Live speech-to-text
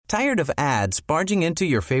Tired of ads barging into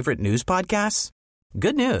your favorite news podcasts?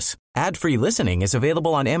 Good news. Ad-free listening is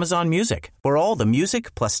available on Amazon Music for all the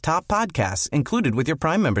music plus top podcasts included with your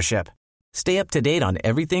Prime membership. Stay up to date on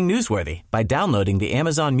everything newsworthy by downloading the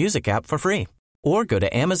Amazon Music app for free or go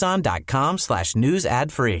to amazon.com/news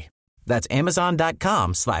ad free. That's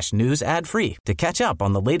amazon.com/news ad free to catch up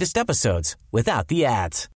on the latest episodes without the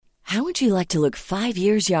ads. How would you like to look 5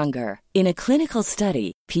 years younger? In a clinical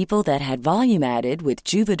study, people that had volume added with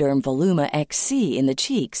Juvederm Voluma XC in the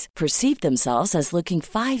cheeks perceived themselves as looking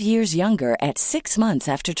 5 years younger at 6 months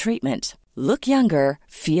after treatment. Look younger,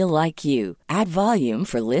 feel like you. Add volume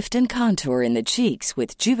for lift and contour in the cheeks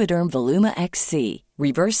with Juvederm Voluma XC.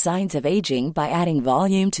 Reverse signs of aging by adding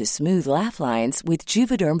volume to smooth laugh lines with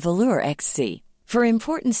Juvederm Volure XC. For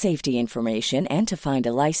important safety information and to find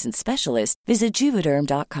a licensed specialist, visit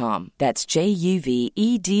Juvederm.com. That's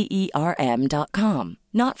JUVEDERM.com.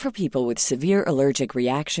 Not for people with severe allergic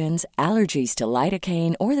reactions, allergies to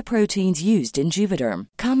lidocaine, or the proteins used in Juvederm.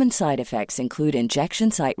 Common side effects include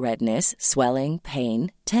injection site redness, swelling,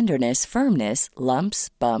 pain, tenderness, firmness, lumps,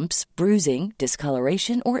 bumps, bruising,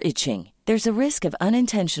 discoloration, or itching. There's a risk of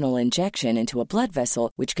unintentional injection into a blood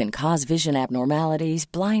vessel, which can cause vision abnormalities,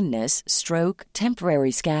 blindness, stroke,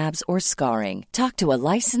 temporary scabs, or scarring. Talk to a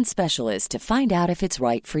licensed specialist to find out if it's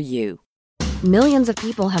right for you. Millions of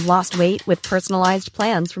people have lost weight with personalized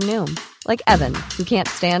plans from Noom. Like Evan, who can't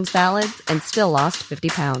stand salads and still lost 50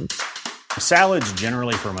 pounds. Salads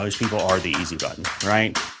generally for most people are the easy button,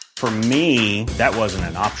 right? For me, that wasn't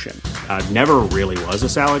an option. I never really was a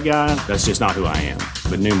salad guy. That's just not who I am.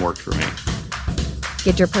 But Noom worked for me.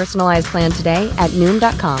 Get your personalized plan today at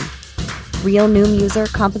Noom.com. Real Noom user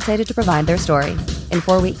compensated to provide their story. In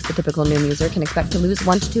 4 weeks, the typical Noom user can expect to lose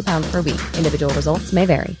 1 to 2 pounds per week. Individual results may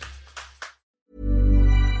vary.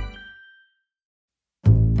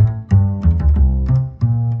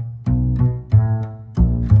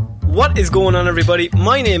 What is going on, everybody?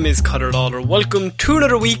 My name is Conor Lawler. Welcome to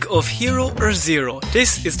another week of Hero or Zero.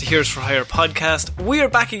 This is the Heroes for Hire podcast. We are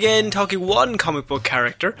back again talking one comic book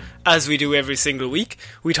character, as we do every single week.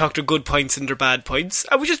 We talk their good points and their bad points,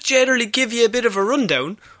 and we just generally give you a bit of a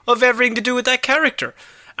rundown of everything to do with that character.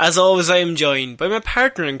 As always, I am joined by my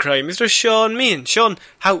partner in crime, Mr. Sean Meehan. Sean,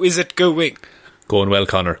 how is it going? Going well,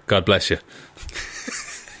 Conor. God bless you.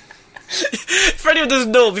 For anyone who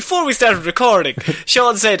doesn't know, before we started recording,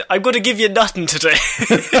 Sean said, I'm going to give you nothing today.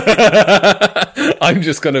 I'm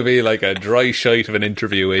just going to be like a dry shite of an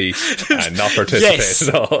interviewee and not participate yes.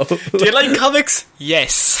 at all. Do you like comics?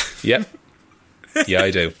 Yes. Yep. Yeah,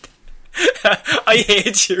 I do. I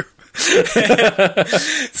hate you.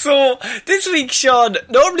 So, this week, Sean,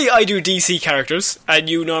 normally I do DC characters, and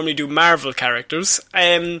you normally do Marvel characters.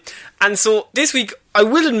 And so, this week, I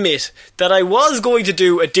will admit that I was going to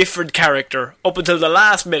do a different character up until the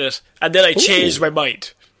last minute, and then I changed my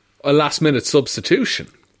mind. A last minute substitution.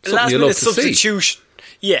 A last minute substitution.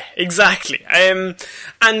 Yeah, exactly. And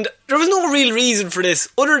there was no real reason for this,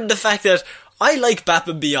 other than the fact that I like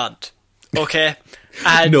Batman Beyond. Okay?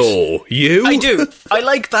 And no, you? I do. I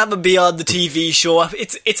like Batman Beyond, the TV show.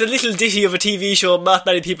 It's a little ditty of a TV show not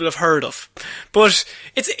many people have heard of. But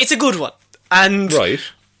it's a good one. And right.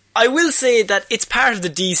 I will say that it's part of the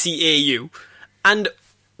DCAU. And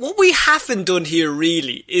what we haven't done here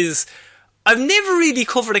really is I've never really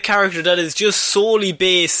covered a character that is just solely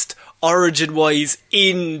based origin-wise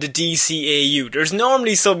in the DCAU. There's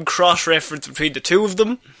normally some cross-reference between the two of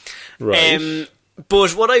them. Right.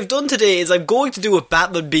 But what I've done today is I'm going to do a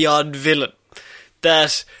Batman Beyond villain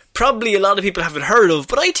that probably a lot of people haven't heard of,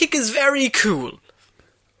 but I think is very cool.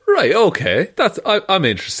 Right, okay. I'm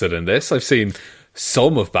interested in this. I've seen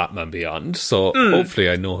some of Batman Beyond, so hopefully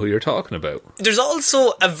I know who you're talking about. There's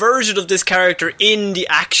also a version of this character in the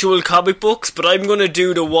actual comic books, but I'm going to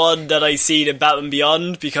do the one that I see in Batman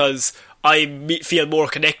Beyond because I feel more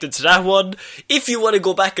connected to that one. If you want to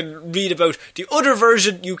go back and read about the other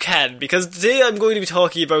version, you can, because today I'm going to be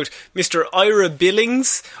talking about Mr. Ira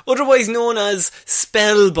Billings, otherwise known as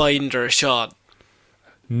Spellbinder, Sean.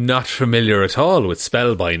 Not familiar at all with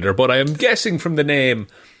Spellbinder, but I am guessing from the name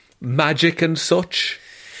magic and such.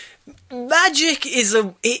 Magic is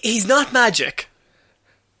he's not magic.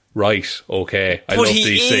 Right, okay. I love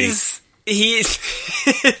DC.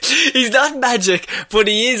 He's not magic, but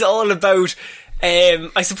he is all about,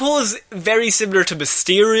 I suppose, very similar to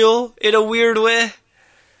Mysterio in a weird way.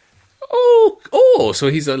 Oh, so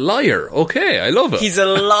he's a liar. Okay, I love it. He's a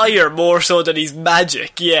liar more so than he's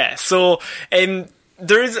magic, yeah. So,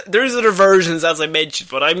 there is other versions, as I mentioned,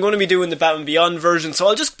 but I'm going to be doing the Batman Beyond version, so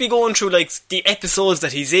I'll just be going through like the episodes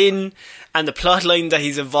that he's in and the plotline that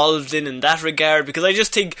he's involved in that regard, because I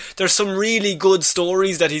just think there's some really good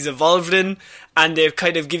stories that he's involved in, and they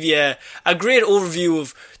kind of give you a great overview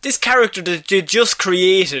of this character that they just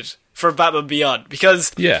created for Batman Beyond,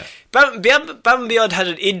 because Batman Beyond had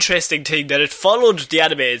an interesting thing that it followed the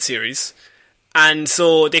animated series. And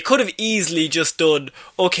so they could have easily just done,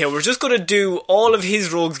 okay, we're just going to do all of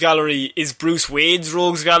his rogues gallery is Bruce Wayne's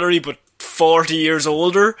rogues gallery, but 40 years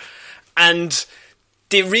older. And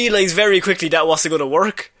they realised very quickly that wasn't going to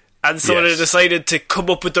work. And so they decided to come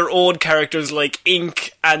up with their own characters like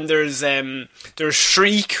Ink, and there's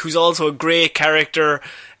Shriek, who's also a great character.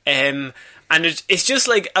 And it's just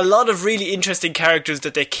like a lot of really interesting characters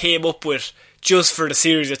that they came up with just for the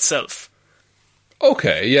series itself.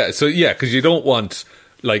 Okay, yeah, so yeah, because you don't want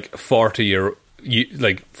like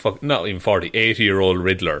 80-year-old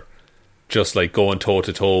Riddler just like going toe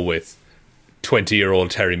to toe with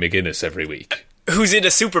 20-year-old Terry McGinnis every week, who's in a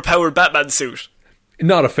superpowered Batman suit.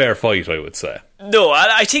 Not a fair fight, I would say. No,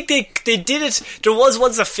 I think they did it. There was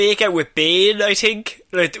once a fake out with Bane, I think,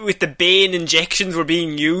 like, with the Bane injections were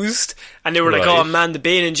being used, and they were like, oh man, the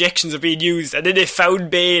Bane injections are being used, and then they found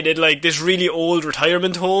Bane in like this really old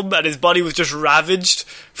retirement home, and his body was just ravaged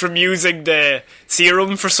from using the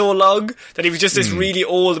serum for so long that he was just this really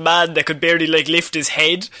old man that could barely like lift his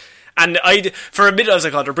head. And for a minute I was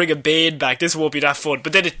like, oh, they're bringing Bane back, this won't be that fun.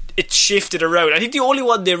 But then it shifted around. I think the only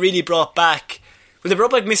one they really brought back, well, they brought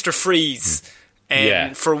back Mr. Freeze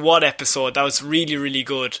for one episode. That was really, really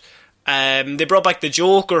good. They brought back the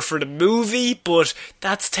Joker for the movie, but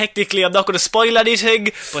that's technically, I'm not going to spoil anything,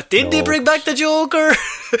 but did they bring back the Joker?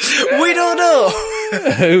 We don't know.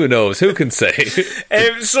 Who knows? Who can say?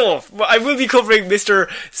 So, I will be covering Mr.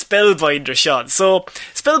 Spellbinder, Sean. So,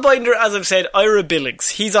 Spellbinder, as I've said, Ira Billings.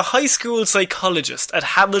 He's a high school psychologist at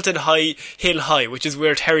Hamilton Hill High, which is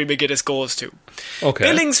where Terry McGinnis goes to. Okay.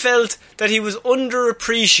 Billings felt that he was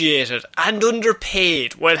underappreciated and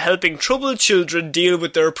underpaid while helping troubled children deal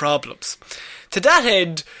with their problems. To that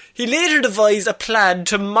end, he later devised a plan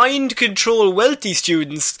to mind control wealthy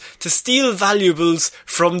students to steal valuables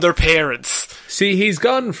from their parents. See, he's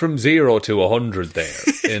gone from 0 to 100 there,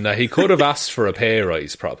 in that he could have asked for a pay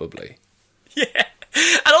rise, probably. Yeah.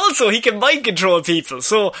 And also, he can mind control people,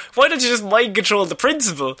 so why don't you just mind control the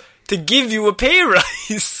principal to give you a pay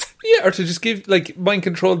rise? Yeah, or to just give, like, mind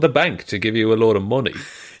control the bank to give you a load of money.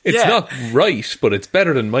 It's not right, but it's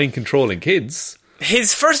better than mind controlling kids.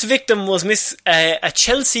 His first victim was a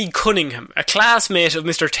Chelsea Cunningham, a classmate of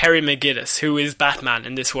Mr. Terry McGinnis, who is Batman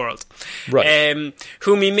in this world. Right.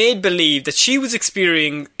 Whom he made believe that she was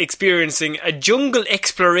experiencing a jungle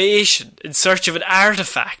exploration in search of an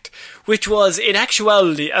artefact, which was, in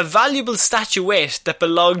actuality, a valuable statuette that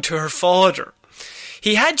belonged to her father.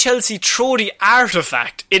 He had Chelsea throw the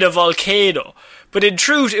artefact in a volcano, but in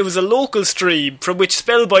truth it was a local stream from which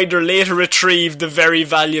Spellbinder later retrieved the very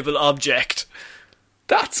valuable object.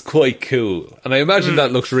 That's quite cool. And I imagine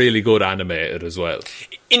that looks really good animated as well.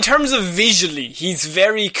 In terms of visually, he's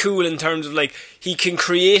very cool in terms of, like, he can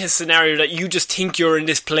create a scenario that you just think you're in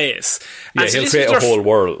this place. Yeah, he'll create a whole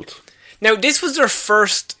world. Now, this was their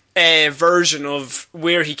first version of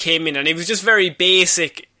where he came in, and it was just very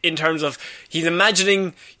basic in terms of he's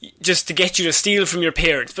imagining just to get you to steal from your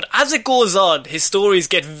parents. But as it goes on, his stories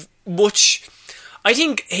get much... I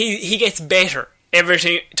think he gets better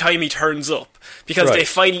every time he turns up, because they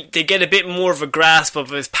get a bit more of a grasp of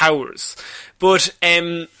his powers. But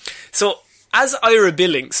so as Ira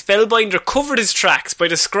Billings, Spellbinder covered his tracks by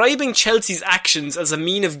describing Chelsea's actions as a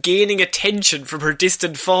mean of gaining attention from her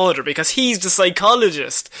distant father, because he's the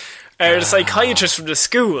psychologist or the psychiatrist from the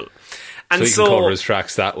school. And so he can cover his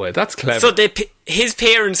tracks that way. That's clever. So his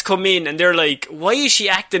parents come in and they're like, why is she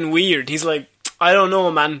acting weird? He's like, I don't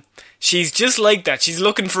know, man. She's just like that. She's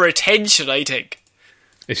looking for attention, I think.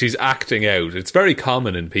 She's acting out. It's very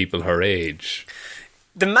common in people her age.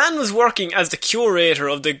 The man was working as the curator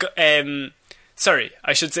of the...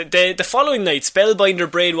 the following night, Spellbinder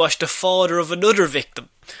brainwashed the father of another victim,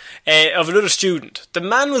 of another student. The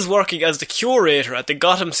man was working as the curator at the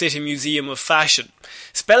Gotham City Museum of Fashion.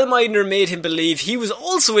 Spellbinder made him believe he was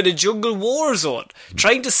also in a jungle war zone,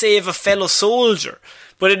 trying to save a fellow soldier.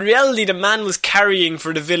 But in reality, the man was carrying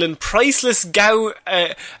for the villain a priceless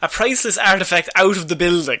artifact out of the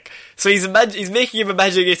building. So he's making him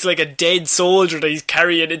imagine it's like a dead soldier that he's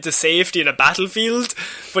carrying into safety in a battlefield,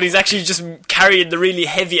 but he's actually just carrying the really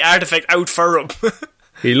heavy artifact out for him.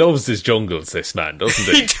 He loves his jungles, this man, doesn't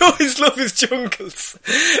he? He does love his jungles.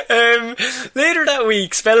 Later that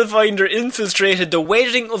week, Spellbinder infiltrated the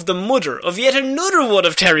wedding of the mother of yet another one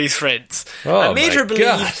of Terry's friends, and made her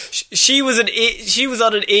believe she was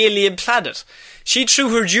on an alien planet. She threw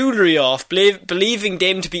her jewellery off, believing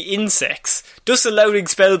them to be insects, thus allowing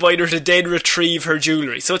Spellbinder to then retrieve her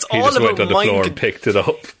jewellery. So it's all about mind. He just went on the floor and picked it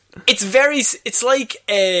up. It's like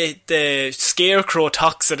the Scarecrow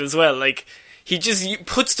toxin as well. Like, he just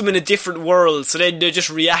puts them in a different world, so then they just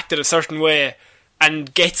react in a certain way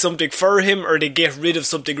and get something for him, or they get rid of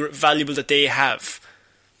something valuable that they have.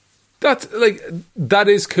 That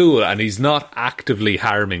is cool, and he's not actively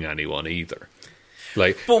harming anyone either.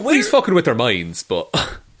 Like, he's fucking with their minds, but...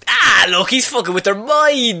 Look, he's fucking with their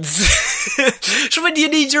minds. So when do you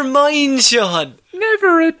need your mind, Sean?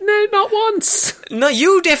 Never, not once. No,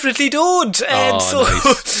 you definitely don't.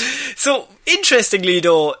 Nice. So, interestingly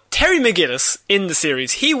though, Terry McGinnis in the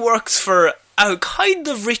series, he works for a kind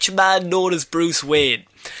of rich man known as Bruce Wayne.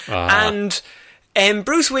 And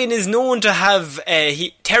Bruce Wayne is known to have...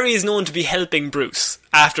 Terry is known to be helping Bruce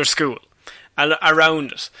after school.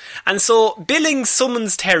 Around it. And so Billings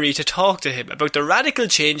summons Terry to talk to him about the radical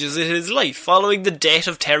changes in his life following the death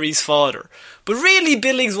of Terry's father. But really,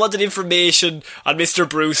 Billings wanted information on Mr.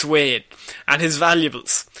 Bruce Wayne and his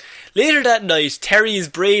valuables. Later that night, Terry is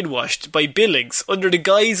brainwashed by Billings under the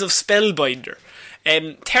guise of Spellbinder.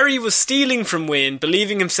 Terry was stealing from Wayne,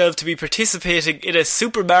 believing himself to be participating in a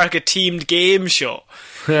supermarket-themed game show.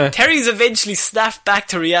 Terry's eventually snapped back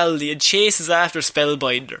to reality and chases after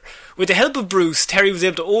Spellbinder. With the help of Bruce, Terry was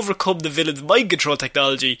able to overcome the villain's mind control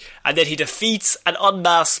technology, and then he defeats and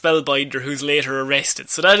unmasks Spellbinder, who's later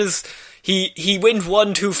arrested. So that is... He went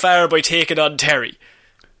one too far by taking on Terry.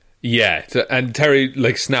 Yeah, and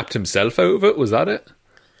Terry, snapped himself out of it, was that it?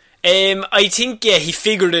 I think, yeah, he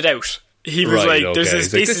figured it out. He was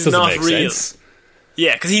this is not real. Sense.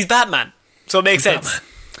 Yeah, because he's Batman, so it makes sense. Batman.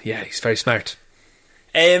 Yeah, he's very smart.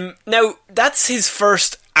 Now, that's his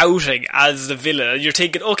first outing as the villain, and you're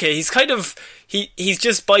thinking, okay, he's kind of... He's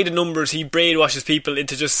just by the numbers, he brainwashes people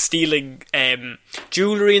into just stealing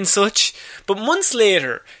jewellery and such. But months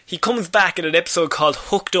later, he comes back in an episode called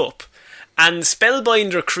Hooked Up, and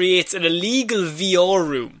Spellbinder creates an illegal VR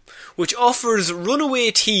room which offers runaway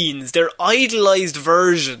teens their idolised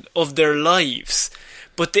version of their lives,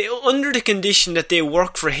 but they under the condition that they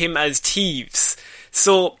work for him as thieves.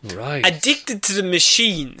 So, addicted to the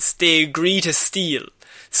machines, they agree to steal.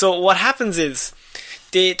 So what happens is,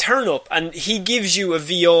 they turn up and he gives you a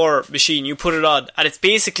VR machine, you put it on, and it's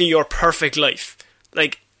basically your perfect life.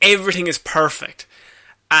 Like, everything is perfect.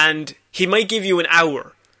 And he might give you an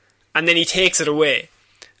hour, and then he takes it away.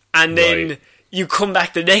 And then you come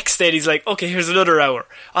back the next day and he's like, okay, here's another hour.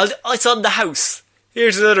 It's on the house.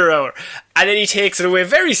 Here's another hour. And then he takes it away.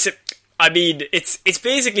 It's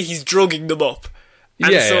basically he's drugging them up.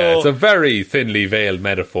 And it's a very thinly veiled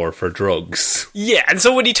metaphor for drugs. Yeah, and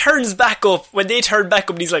so when they turn back up, and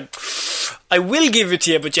he's like, I will give it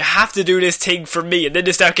to you, but you have to do this thing for me. And then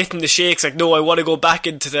they start getting the shakes, like, no, I want to go back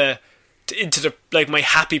into the my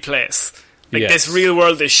happy place. This real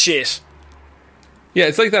world is shit. Yeah,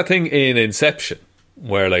 it's like that thing in Inception,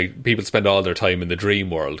 where people spend all their time in the dream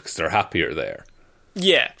world because they're happier there.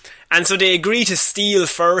 Yeah, and so they agree to steal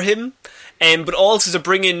for him, but also to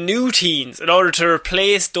bring in new teens in order to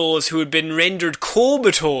replace those who had been rendered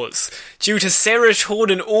comatose due to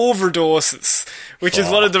serotonin overdoses, which is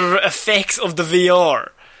one of the effects of the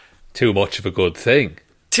VR. Too much of a good thing.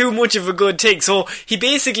 So he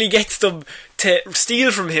basically gets them to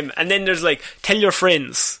steal from him, and then there's tell your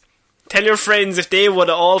friends. Tell your friends if they want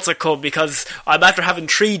to also come, because I'm after having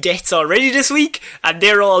 3 deaths already this week, and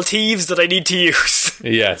they're all thieves that I need to use.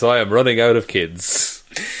 Yeah, so I am running out of kids.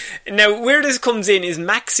 Now, where this comes in is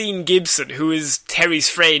Maxine Gibson, who is Terry's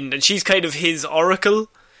friend, and she's kind of his oracle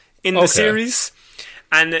in the series.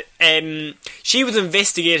 And she was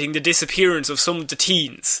investigating the disappearance of some of the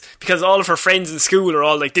teens, because all of her friends in school are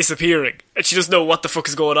all disappearing, and she doesn't know what the fuck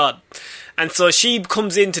is going on. And so she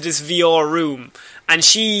comes into this VR room, and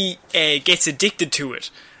she gets addicted to it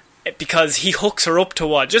because he hooks her up to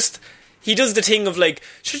one. He does the thing of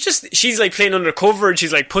she's playing undercover, and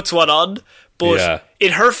she's puts one on. But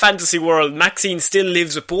in her fantasy world, Maxine still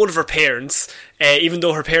lives with both of her parents, even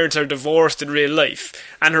though her parents are divorced in real life,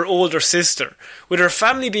 and her older sister, with her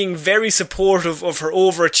family being very supportive of her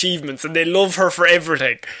overachievements, and they love her for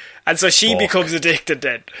everything. And so she becomes addicted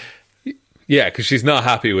then. Yeah, because she's not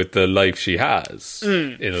happy with the life she has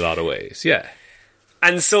in a lot of ways, yeah.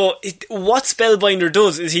 And so what Spellbinder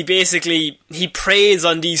does is he preys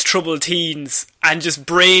on these troubled teens and just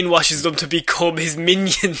brainwashes them to become his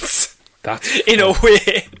minions. That's in a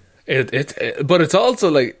way. But it's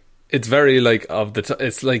also like, it's very like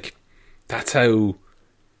it's like, that's how,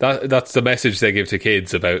 that's the message they give to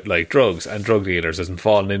kids about like drugs and drug dealers and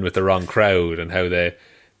falling in with the wrong crowd, and how the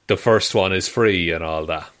first one is free and all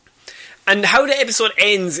that. And how the episode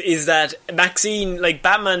ends is that Maxine, like,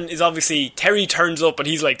 Batman is obviously, Terry turns up and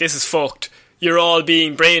he's like, this is fucked, you're all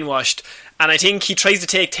being brainwashed. And I think he tries to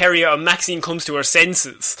take Terry out and Maxine comes to her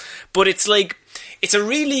senses. But it's like, it's a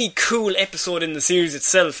really cool episode in the series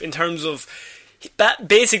itself, in terms of,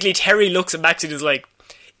 basically Terry looks at Maxine and is like,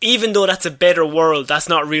 even though that's a better world, that's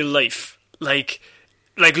not real life. Like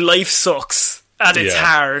life sucks. And it's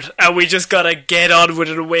hard, and we just gotta get on with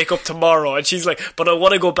it and wake up tomorrow. And she's like, but I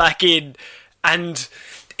want to go back in. And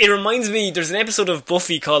it reminds me, there's an episode of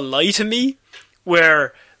Buffy called Lie to Me,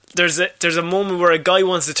 where there's a moment where a guy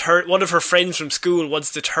wants to turn, one of her friends from school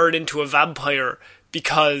wants to turn into a vampire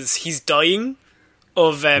because he's dying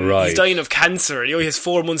of he's dying of cancer, and he only has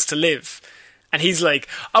 4 months to live. And he's like,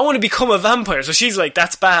 I want to become a vampire. So she's like,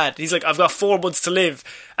 that's bad. He's like, I've got 4 months to live.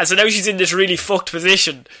 And so now she's in this really fucked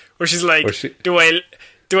position where she's like, do I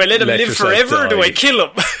let him live forever, or do I kill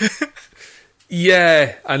him?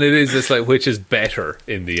 Yeah, and it is this like, which is better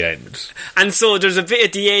in the end. And so there's a bit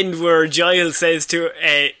at the end where Giles says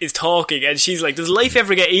is talking, and she's like, does life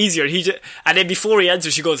ever get easier? And then before he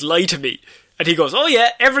answers, she goes, lie to me. And he goes, oh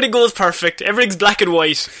yeah, everything goes perfect. Everything's black and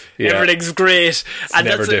white. Yeah. Everything's great. And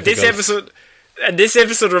that's this episode. And this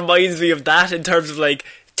episode reminds me of that, in terms of like,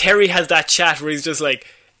 Terry has that chat where he's just like,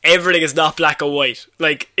 everything is not black and white.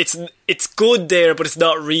 Like, it's good there, but it's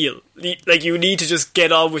not real. Like, you need to just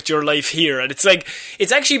get on with your life here. And it's like,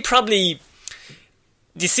 it's actually probably,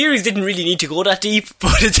 the series didn't really need to go that deep,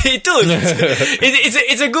 but it does.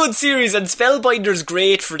 It's a good series, and Spellbinder's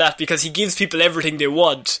great for that, because he gives people everything they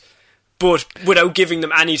want, but without giving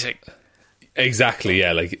them anything. Exactly,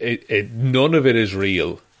 yeah. Like, none of it is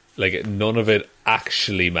real. Like, none of it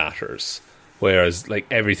actually matters. Whereas, like,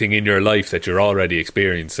 everything in your life that you're already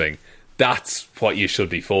experiencing, that's what you should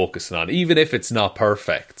be focusing on. Even if it's not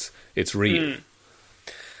perfect, it's real.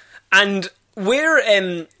 And where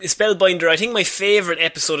Spellbinder, I think my favourite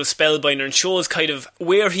episode of Spellbinder, and shows kind of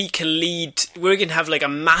where he can lead, where he can have like a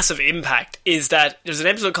massive impact, is that there's an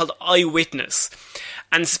episode called Eyewitness.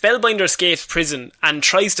 And Spellbinder escapes prison and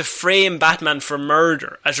tries to frame Batman for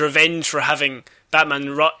murder as revenge for having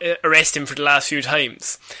Batman arrest him for the last few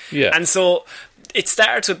times. Yeah. And so it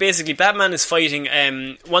starts with, basically, Batman is fighting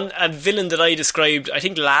a villain that I described, I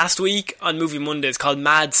think last week on Movie Mondays, called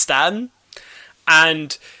Mad Stan.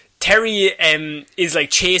 And Terry is like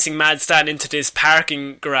chasing Mad Stan into this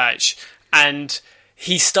parking garage, and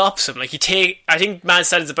he stops him. Like, I think Mad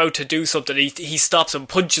Stan is about to do something. He stops him,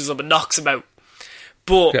 punches him, and knocks him out.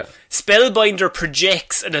 But Spellbinder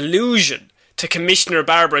projects an illusion to Commissioner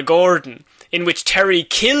Barbara Gordon, in which Terry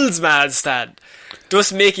kills Mad Stan,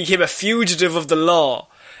 thus making him a fugitive of the law.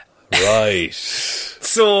 Right.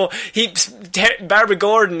 So Barbara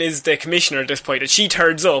Gordon is the commissioner at this point, and she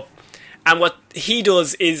turns up, and what he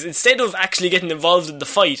does is, instead of actually getting involved in the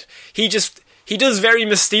fight, he does very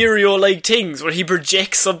Mysterio-like things, where he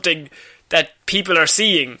projects something that people are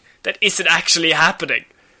seeing that isn't actually happening.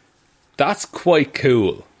 That's quite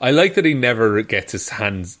cool. I like that he never gets his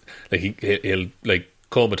hands, like, he'll like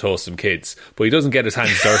comatose some kids, but he doesn't get his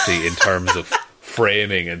hands dirty in terms of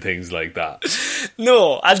framing and things like that.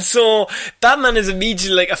 No, and so Batman is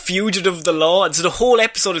immediately like a fugitive of the law, and so the whole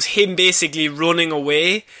episode is him basically running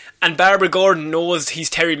away, and Barbara Gordon knows he's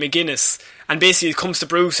Terry McGinnis, and basically he comes to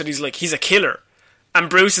Bruce and he's like, he's a killer. And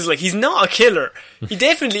Bruce is like, he's not a killer. He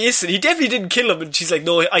definitely isn't. He definitely didn't kill him. And she's like,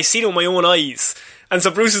 no, I seen it with my own eyes. And so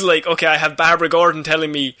Bruce is like, okay, I have Barbara Gordon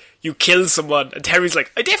telling me you killed someone. And Terry's like,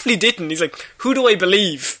 I definitely didn't. He's like, who do I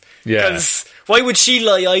believe? Yeah. Because why would she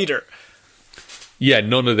lie either? Yeah,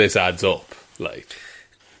 none of this adds up. Like,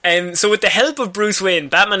 so with the help of Bruce Wayne,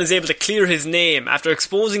 Batman is able to clear his name after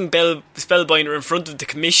exposing Spellbinder in front of the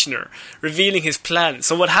Commissioner, revealing his plan.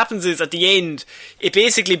 So what happens is, at the end, it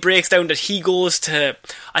basically breaks down that he goes to,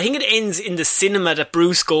 I think it ends in the cinema that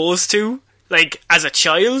Bruce goes to, like, as a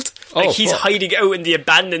child. Like, he's hiding out in the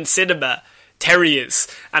abandoned cinema, Terry is,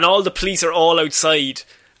 and all the police are all outside,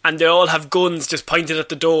 and they all have guns just pointed at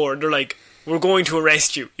the door, and they're like, we're going to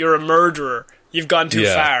arrest you, you're a murderer, you've gone too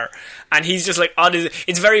far. And he's just like on his,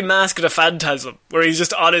 it's very Mask of the Phantasm, where he's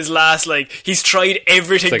just on his last, like, he's tried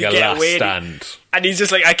everything like to get away, stand. And he's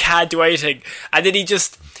just like, I can't do anything. And then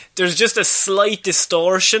there's just a slight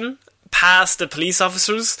distortion past the police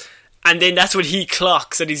officers, and then that's when he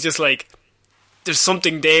clocks, and he's just like, there's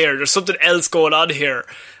something there's something else going on here.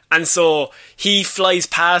 And so he flies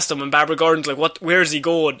past them, and Barbara Gordon's like, where's he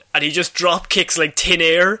going? And he just drop kicks like thin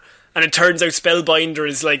air, and it turns out Spellbinder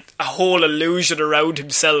is like a whole illusion around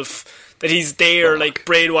himself, that he's there like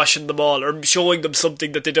brainwashing them all or showing them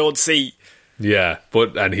something that they don't see. Yeah,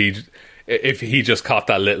 if he just caught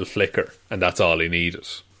that little flicker, and that's all he needed.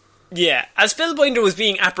 Yeah, as Spellbinder was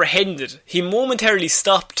being apprehended, he momentarily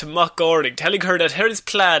stopped to mock Goring, telling her that his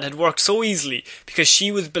plan had worked so easily because she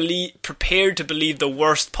was prepared to believe the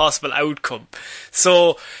worst possible outcome.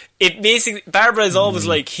 So it basically, Barbara is always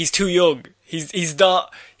like, he's too young. He's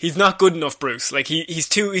not good enough, Bruce. Like he's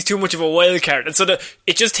too much of a wild card. And so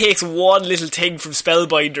it just takes one little thing from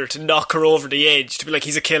Spellbinder to knock her over the edge, to be like,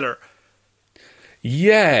 he's a killer.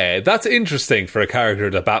 Yeah, that's interesting for a character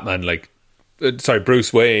that Batman,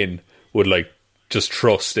 Bruce Wayne would just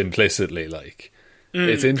trust implicitly.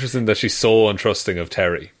 It's interesting that she's so untrusting of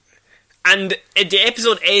Terry. And the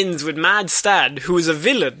episode ends with Mad Stan, who is a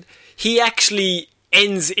villain. He actually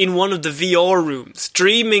ends in one of the VR rooms,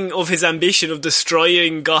 dreaming of his ambition of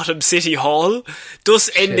destroying Gotham City Hall,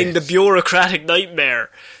 thus ending the bureaucratic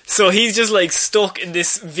nightmare. So he's just stuck in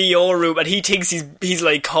this VR room, and he thinks he's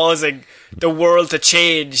causing the world to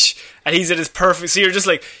change, and he's at his perfect. So you're just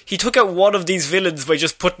he took out one of these villains by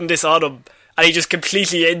just putting this on him, and he just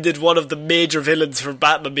completely ended one of the major villains from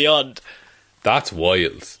Batman Beyond. That's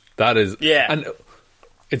wild. That is, yeah, and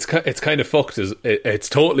it's kind of fucked. It's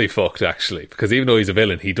totally fucked actually, because even though he's a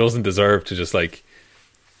villain, he doesn't deserve to just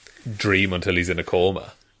dream until he's in a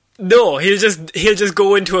coma. No, he'll just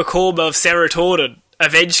go into a coma of serotonin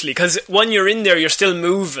eventually, because when you're in there, you're still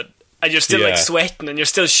moving. And you're still sweating and you're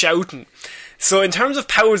still shouting. So in terms of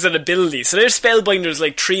powers and abilities, so there's Spellbinder's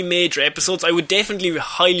 3 major episodes. I would definitely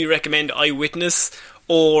highly recommend Eyewitness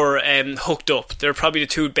or Hooked Up. They're probably the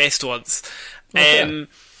 2 best ones. Okay.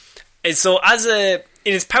 And so in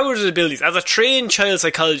his powers and abilities, as a trained child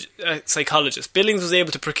psychologist, Billings was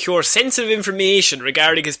able to procure sensitive information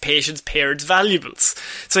regarding his patient's parents' valuables.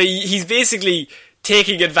 So he's basically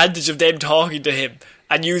taking advantage of them talking to him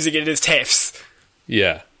and using it in his thefts.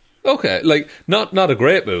 Yeah. Okay, not a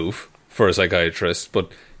great move for a psychiatrist,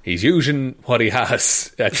 but he's using what he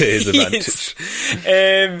has to his advantage.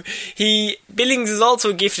 Billings is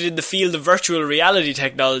also gifted in the field of virtual reality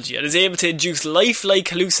technology and is able to induce lifelike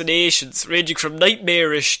hallucinations ranging from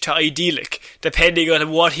nightmarish to idyllic, depending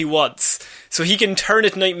on what he wants. So he can turn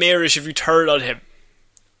it nightmarish if you turn on him.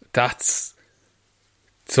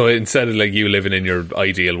 So instead of you living in your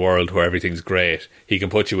ideal world where everything's great, he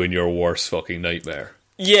can put you in your worst fucking nightmare.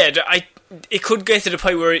 Yeah, it could get to the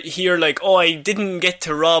point where you're I didn't get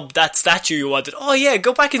to rob that statue you wanted. Oh yeah,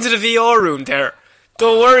 go back into the VR room there.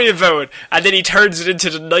 Don't worry about it. And then he turns it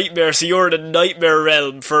into the nightmare, so you're in the nightmare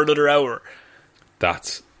realm for another hour.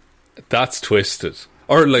 That's twisted.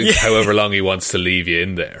 Or however long he wants to leave you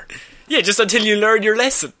in there. Yeah, just until you learn your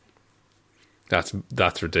lesson. That's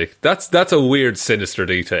ridiculous. That's a weird, sinister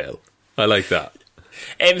detail. I like that.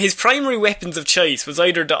 His primary weapons of choice was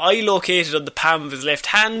either the eye located on the palm of his left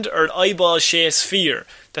hand or an eyeball-shaped sphere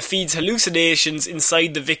that feeds hallucinations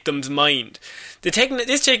inside the victim's mind.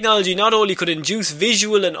 This technology not only could induce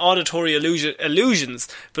visual and auditory illusions,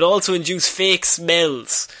 but also induce fake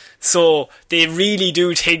smells. So they really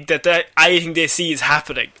do think that anything they see is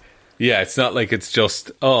happening. Yeah, it's not it's just,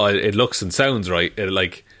 it looks and sounds right.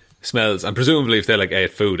 It smells, and presumably if they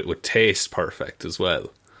ate food, it would taste perfect as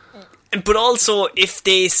well. But also, if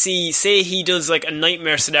they say he does a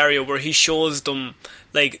nightmare scenario where he shows them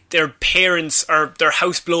their parents or their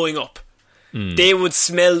house blowing up, they would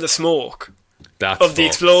smell the smoke of the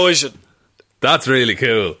explosion. That's really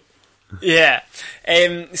cool. Yeah.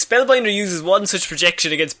 Spellbinder uses one such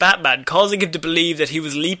projection against Batman, causing him to believe that he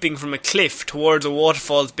was leaping from a cliff towards a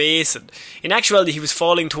waterfall's basin. In actuality, he was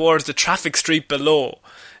falling towards the traffic street below.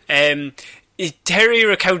 Terry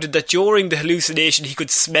recounted that during the hallucination he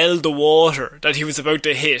could smell the water that he was about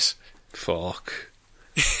to hit. Fuck.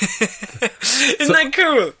 Isn't that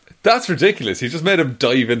cool? That's ridiculous. He just made him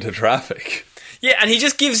dive into traffic. Yeah, and he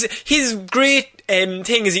just gives... His great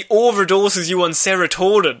thing is he overdoses you on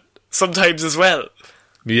serotonin sometimes as well.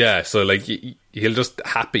 Yeah, so he'll just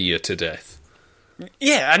happy you to death.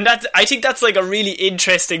 Yeah, and I think that's a really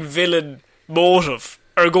interesting villain motive.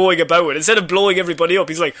 Or going about it. Instead of blowing everybody up,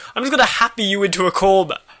 he's I'm just going to happy you into a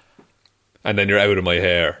coma. And then you're out of my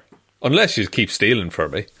hair. Unless you keep stealing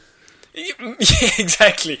from me. Yeah,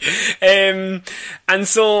 exactly. And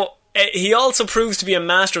so he also proves to be a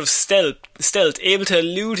master of stealth, able to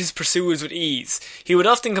elude his pursuers with ease. He would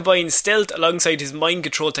often combine stealth alongside his mind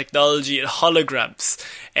control technology and holograms.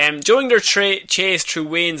 During their chase through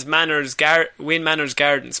Wayne Manor's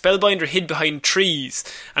garden, Spellbinder hid behind trees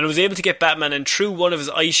and was able to get Batman and threw one of his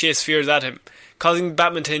eye-shaped spheres at him, causing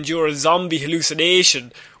Batman to endure a zombie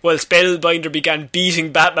hallucination while Spellbinder began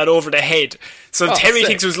beating Batman over the head. So Terry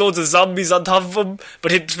thinks there's loads of zombies on top of him,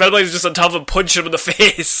 but Spellbinder's just on top of him, punching him in the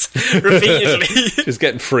face repeatedly. Just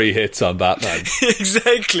getting free hits on Batman.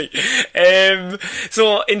 Exactly.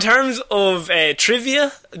 So in terms of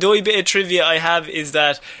trivia, the only bit of trivia I have is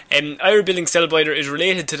that Ira Billings Spellbinder is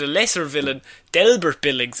related to the lesser villain Delbert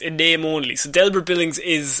Billings in name only. So Delbert Billings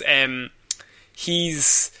is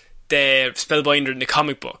he's the Spellbinder in the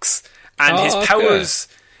comic books, and his powers.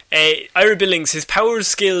 Ira Billings, his powers,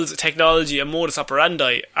 skills, technology and modus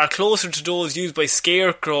operandi are closer to those used by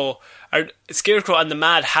Scarecrow and the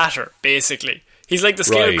Mad Hatter, basically. He's like the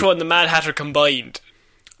Scarecrow and the Mad Hatter combined.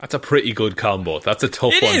 That's a pretty good combo. That's a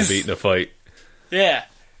tough one to beat in a fight. Yeah.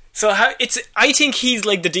 So I think he's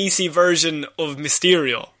like the DC version of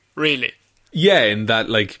Mysterio, really. Yeah, in that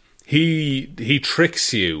like he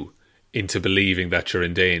tricks you into believing that you're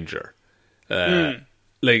in danger.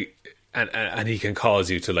 Like and he can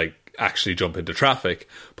cause you to like actually jump into traffic,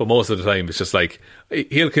 but most of the time it's just like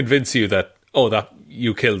he'll convince you that that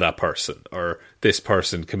you killed that person or this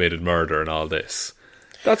person committed murder and all this.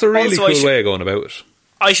 That's a really cool way of going about it.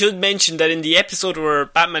 I should mention that in the episode where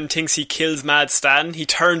Batman thinks he kills Mad Stan, he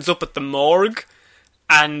turns up at the morgue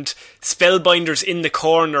and Spellbinder's in the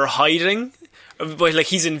corner hiding, but like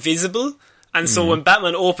he's invisible. And so when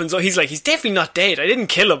Batman opens up, he's like, he's definitely not dead. I didn't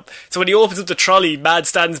kill him. So when he opens up the trolley, Mad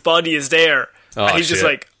Stan's body is there. And he's just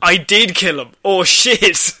like, I did kill him. Oh,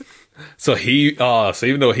 shit. So so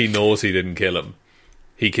even though he knows he didn't kill him,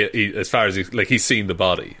 as far as he's seen the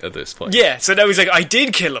body at this point. Yeah, so now he's like, I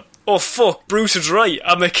did kill him. Oh, fuck, Bruce is right.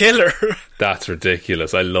 I'm a killer. That's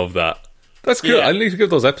ridiculous. I love that. That's cool. Yeah. I need to give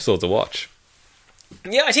those episodes a watch.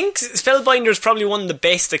 Yeah, I think Spellbinder is probably one of the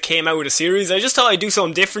best that came out of the series. I just thought I'd do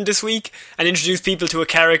something different this week and introduce people to a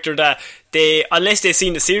character that they, unless they've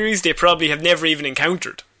seen the series, they probably have never even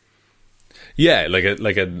encountered. Yeah,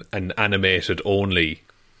 like an animated only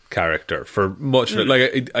character for much of it.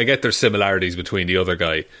 Like I get there's similarities between the other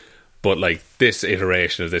guy, but like this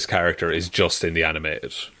iteration of this character is just in the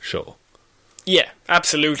animated show. Yeah,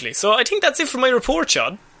 absolutely. So I think that's it for my report,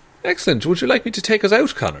 Sean. Excellent. Would you like me to take us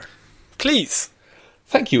out, Connor? Please.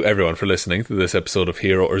 Thank you everyone for listening to this episode of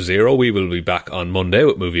Hero or Zero. We will be back on Monday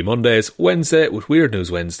with Movie Mondays, Wednesday with Weird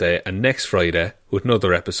News Wednesday, and next Friday with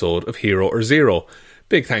another episode of Hero or Zero.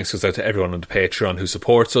 Big thanks goes out to everyone on the Patreon who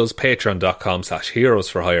supports us. Patreon.com/Heroes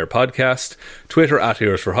for Hire podcast. Twitter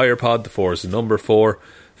 @Heroes for Hire pod. The 4 is the number 4.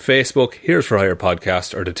 Facebook Heroes for Hire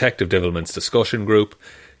podcast or Detective Divilment's discussion group.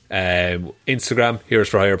 Instagram Heroes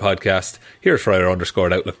for Hire podcast. Heroes for Hire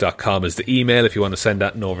 _outlook.com is the email if you want to send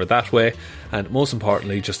that over that way. And most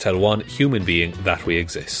importantly, just tell one human being that we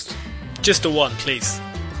exist. Just a one, please.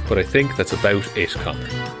 But I think that's about it, Connor.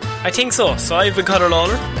 I think so. So I've been Connor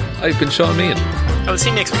Lawler. I've been Sean Meehan. I will see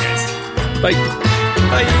you next week, guys. Bye.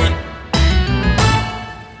 Bye.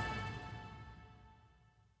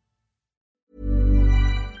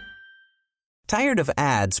 Tired of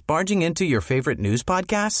ads barging into your favorite news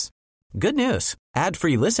podcasts? Good news.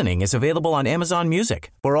 Ad-free listening is available on Amazon Music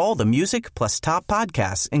for all the music plus top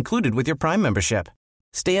podcasts included with your Prime membership.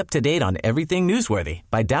 Stay up to date on everything newsworthy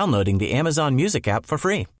by downloading the Amazon Music app for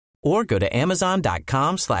free or go to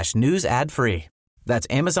amazon.com/news ad free. That's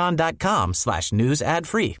amazon.com/news ad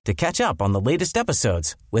free to catch up on the latest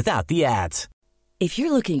episodes without the ads. If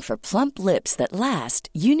you're looking for plump lips that last,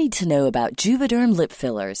 you need to know about Juvederm lip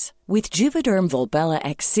fillers. With Juvederm Volbella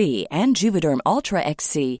XC and Juvederm Ultra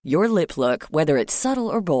XC, your lip look, whether it's subtle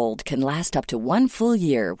or bold, can last up to 1 full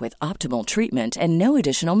year with optimal treatment and no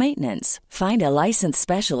additional maintenance. Find a licensed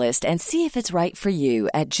specialist and see if it's right for you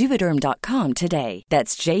at Juvederm.com today.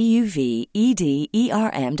 That's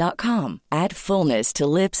JUVEDERM.com. Add fullness to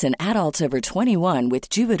lips in adults over 21 with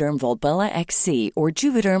Juvederm Volbella XC or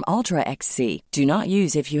Juvederm Ultra XC. Do not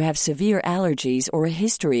use if you have severe allergies or a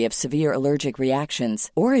history of severe allergic reactions,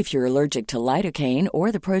 or if you're allergic to lidocaine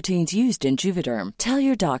or the proteins used in Juvederm. Tell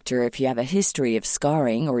your doctor if you have a history of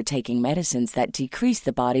scarring or taking medicines that decrease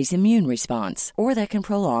the body's immune response or that can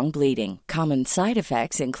prolong bleeding. Common side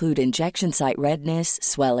effects include injection site redness,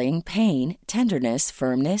 swelling, pain, tenderness,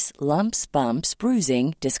 firmness, lumps, bumps,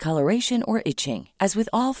 bruising, discoloration, or itching. As with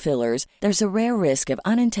all fillers, there's a rare risk of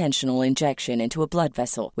unintentional injection into a blood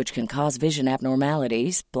vessel, which can cause vision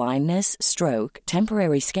abnormalities, blindness, stroke,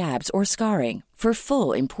 temporary scabs, or scarring. For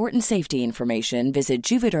full, important safety information, visit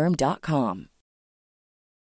Juvederm.com.